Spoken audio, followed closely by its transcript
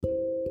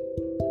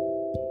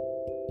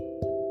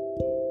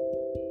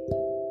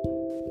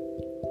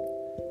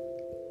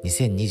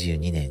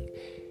2022年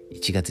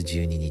1月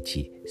12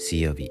日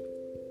水曜日、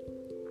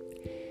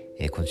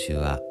今週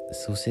は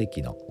創世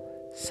記の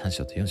3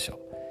章と4章、そ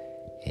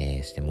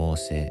してモー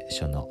セ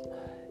書の、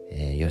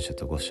4章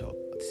と5章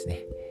です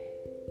ね、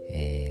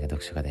が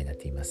読書課題になっ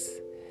ていま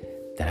す。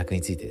堕落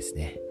についてです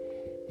ね、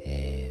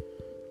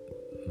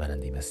学ん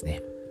でいます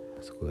ね。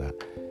そこが、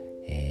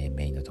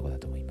メインのところだ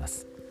と思いま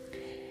す。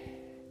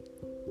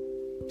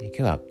今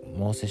日は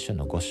モーセ書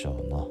の5章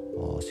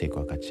の聖句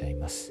を分かち合い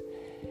ます。こ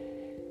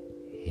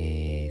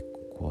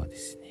こはで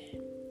すね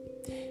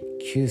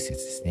9節で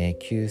すね。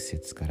9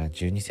節から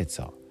12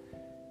節を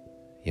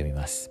読み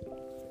ます。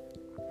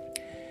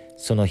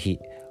その日、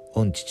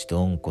御父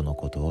と御子の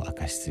ことを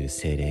証しする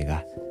聖霊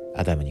が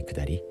アダムに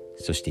下り、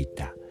そして言っ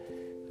た。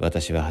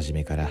私は初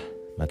めから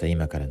また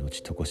今からの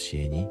ちとこし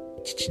えに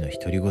父の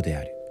独り子で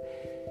ある。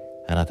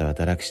あなたは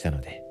堕落した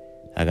ので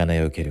贖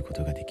いを受けるこ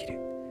とができる。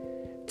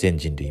全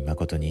人類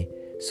誠に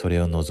それ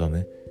を望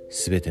む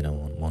すべての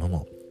もの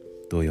も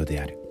同様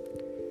である。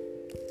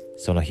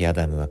その日ア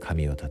ダムは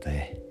神をたた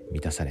え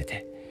満たされ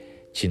て、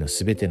地の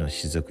すべての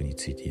種族に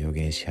ついて予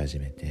言し始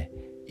めて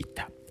言っ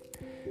た。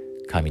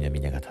神の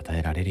皆がたた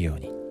えられるよう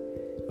に、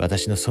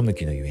私の背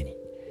きのゆえに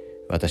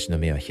私の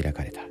目は開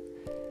かれた。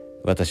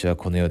私は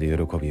この世で喜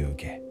びを受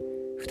け、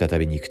再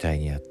び肉体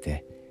にあっ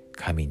て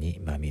神に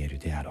まみえる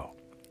であろ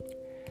う。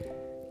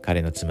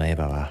彼の妻エ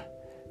バは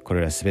こ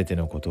れらすべて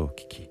のことを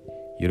聞き、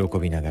喜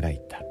びながら言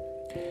った。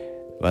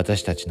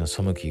私たちの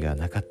背きが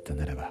なかった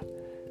ならば、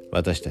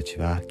私たち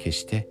は決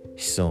して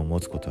子孫を持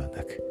つことは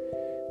なく、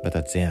ま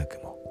た善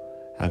悪も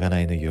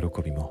贖いの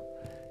喜びも、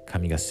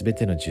神がすべ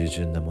ての従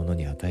順なもの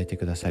に与えて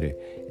くださる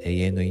永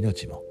遠の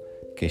命も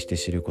決して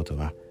知ること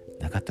は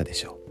なかったで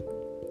しょう。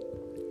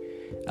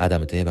アダ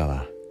ムとエバ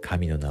は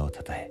神の名を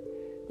たたえ、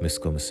息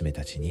子娘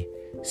たちに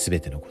すべ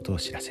てのことを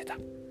知らせた。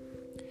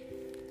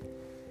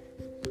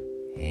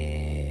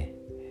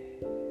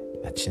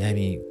ちな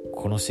みに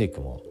この聖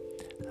句も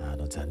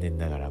残念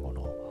ながらこ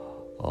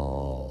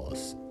の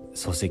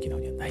創世記の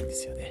方にはないんで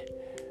すよね。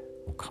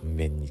もう完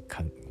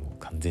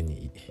全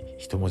に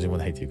一文字も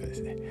ないというかで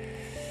すね、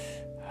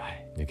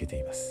抜けて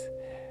います。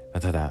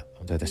ただ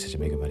本当に私た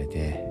ち恵まれ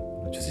て、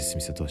ジョセフ・ス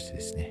ミスを通してで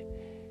すね、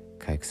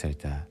回復され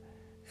た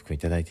福をい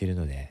ただいている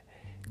ので、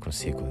この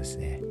聖句をです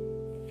ね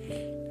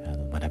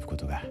学ぶこ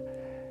とが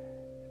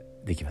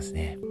できます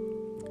ね。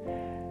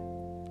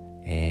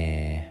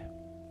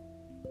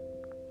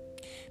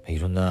い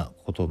ろんな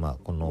ことを、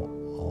この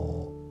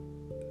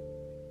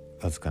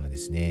わずかなで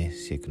すね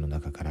聖句の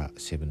中から、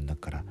聖文の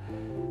中から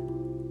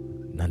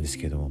なんです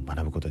けれども、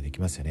学ぶことがで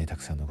きますよね。た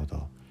くさんのこと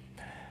を。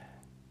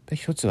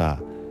一つは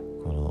こ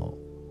の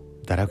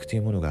堕落とい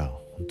うものが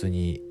本当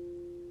に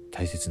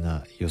大切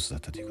な要素だ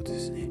ったということで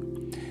すね。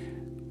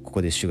こ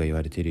こで主が言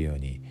われているよう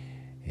に、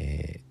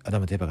アダ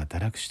ムとエバが堕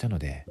落したの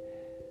で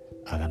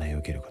贖いを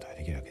受けることが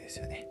できるわけです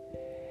よね。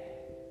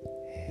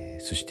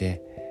そし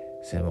て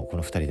それもこ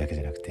の2人だけ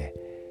じゃなくて、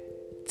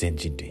全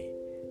人類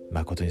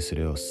誠にそ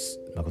れを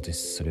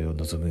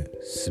望む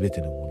すべ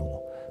てのもの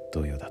も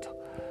同様だと。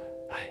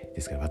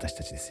ですから私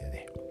たちですよ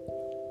ね。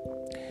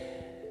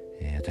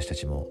私た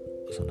ちも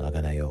その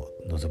贖いを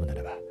望むな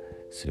らば、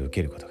それを受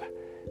けることが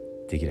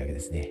できるわけで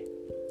すね。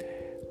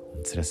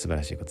それは素晴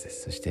らしいことで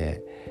す。そし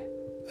て、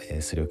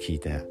それを聞い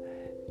た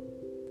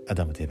ア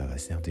ダムとエバがで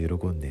すね、本当に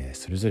喜んで、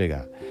それぞれ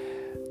が、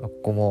こ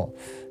こも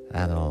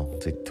本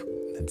当に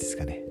何です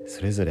かね、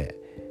それぞれ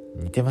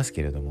似てます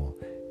けれども、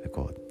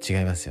こう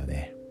違いますよ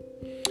ね。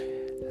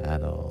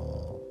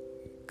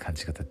感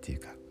じ方っていう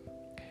か、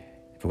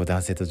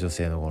男性と女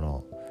性のこ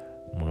の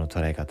もの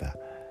捉え方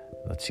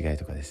の違い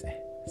とかです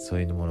ね、そ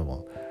ういうもの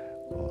も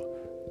こ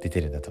う出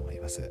てるんだと思い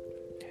ます。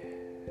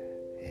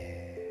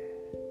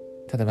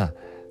ただ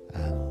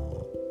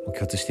共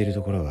通している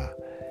ところは、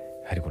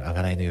やはりこの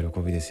贖いの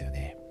喜びですよ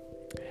ね。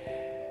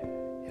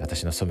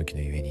私の背き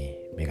のゆえに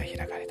目が開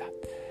かれた。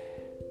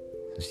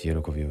そして喜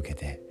びを受け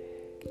て、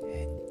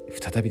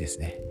再びです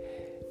ね、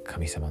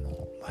神様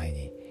の前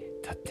に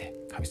立って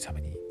神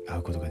様に会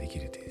うことができ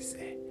るというです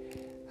ね、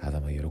アダ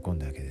ムは喜ん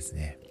だわけです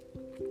ね。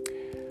本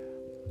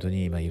当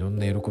にいろん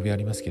な喜びあ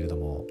りますけれど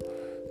も、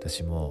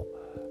私も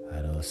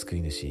救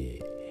い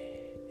主、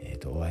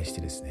お会いし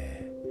てです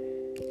ね、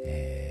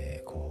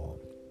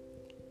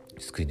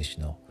救い主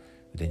の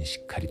腕にし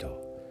っかりと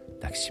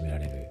抱きしめら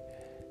れる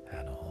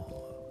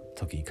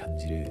時に感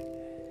じる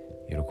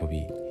喜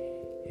び、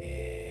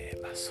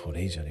そ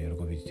れ以上の喜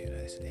びというの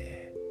はです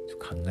ね、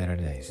考えら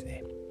れないです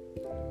ね。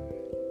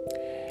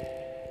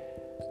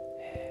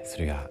そ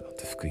れが本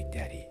当福音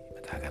であり、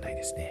また贖い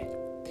ですね。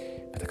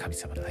また神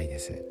様の愛で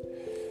す。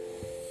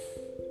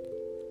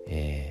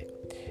エ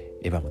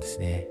ヴァもです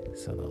ね、エ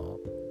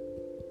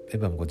ヴ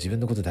ァも自分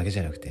のことだけじ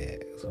ゃなく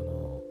て、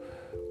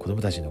子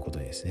供たちのこと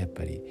にですね、やっ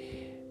ぱり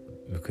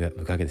向くわ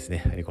けです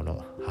ね。やはりこの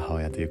母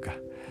親というか、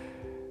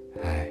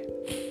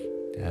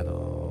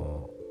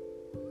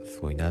す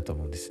ごいなと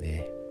思うんです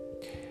ね。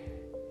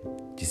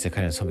実際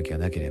彼らの背きが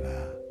なければ、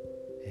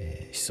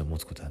子孫を持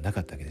つことはな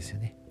かったわけですよ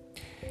ね。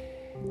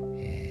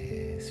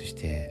そし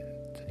て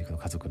本当にこの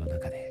家族の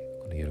中で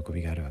この喜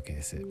びがあるわけ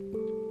です。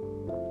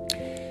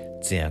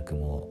善悪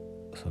も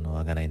そ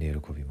の贖い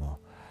の喜びも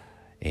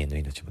永遠の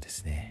命もで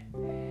すね、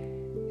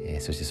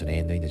そしてその永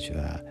遠の命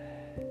は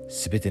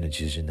全ての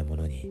従順なも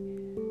のに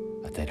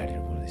与えられ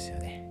るものですよ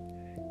ね。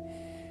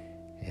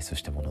そう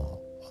したもの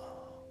を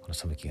この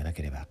背きがな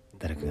ければ、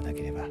堕落がな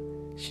ければ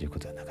知るこ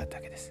とはなかった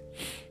わけです。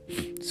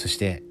そし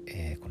て、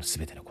この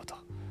全てのこと、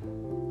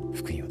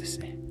福音をです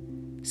ね、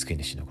救い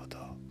主のこと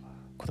を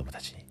子供た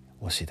ちに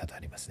教えたとあ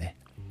りますね。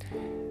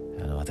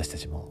私た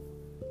ちも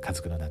家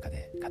族の中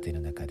で、家庭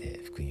の中で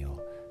福音を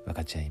分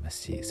かち合いま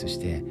すし、そし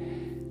て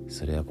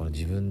それはこの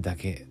自分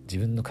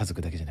の家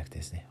族だけじゃなくて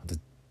ですね、本当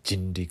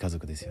人類家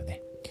族ですよ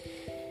ね。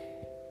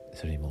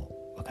それに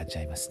も分かち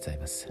合います、伝え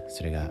ます。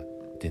それが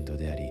伝道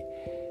であり、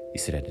イ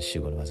スラエルの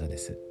集合の技で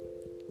す。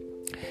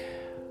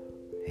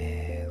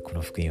こ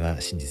の福音は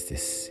真実で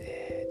す。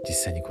実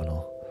際にこ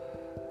の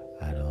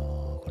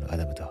ア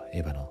ダムと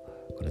エヴァの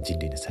この人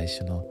類の最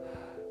初の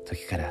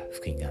時から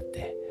福音があっ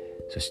て、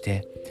そし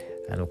て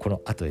こ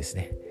の後です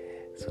ね、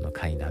その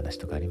カインの話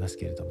とかあります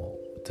けれども、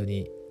本当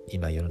に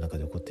今世の中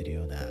で起こっている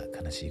ような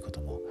悲しいこ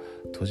とも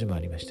当時もあ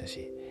りました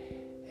し、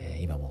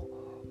今も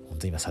本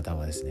当に今サタン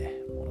はですね、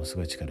ものす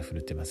ごい力を振る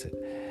ってます。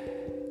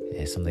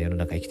そんな世の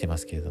中生きてま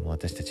すけれども、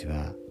私たち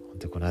は本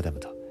当にこのアダム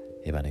と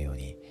エヴァのよう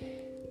に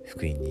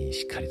福音に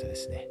しっかりとで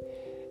すね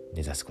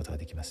根ざすことが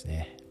できます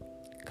ね。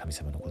神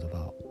様の言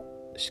葉を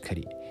しっか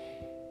り、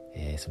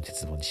その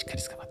鉄棒にしっか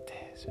り捕まっ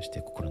て、そし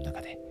て心の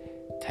中で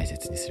大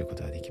切にするこ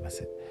とができま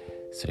す。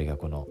それが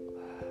この、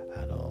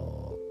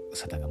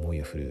サタンが猛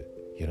威を振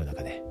る世の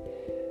中で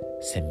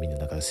千民の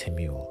中の千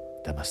民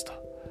を騙すと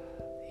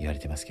言われ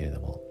てますけれど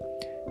も、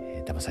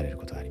騙される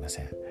ことはありま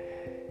せん。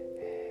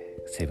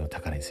成分を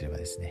宝にすれば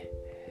ですね、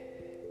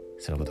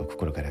そのことを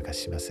心から明か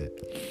します。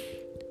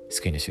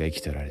救い主が生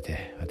きておられ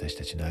て、私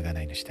たちの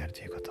贖い主である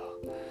ということを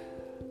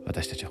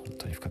私たちは本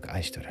当に深く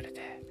愛しておられ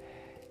て、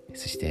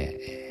そし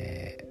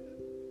て、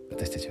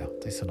私たちは本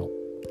当にその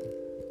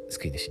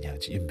救い主に会う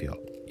準備を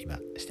今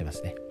してま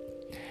すね。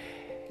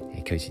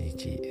今日一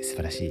日素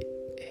晴らしい、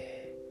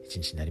一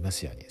日になりま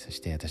すように、そし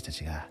て私た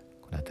ちが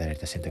この与えられ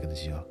た選択の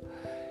自由を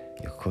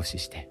よく行使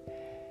して、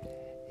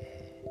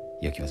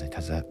良き技に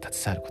携わ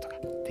ることが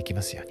でき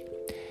ますように、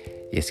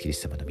イエス・キリ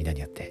スト様の皆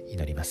によって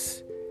祈りま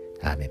す。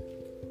アーメ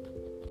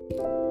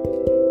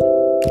ン。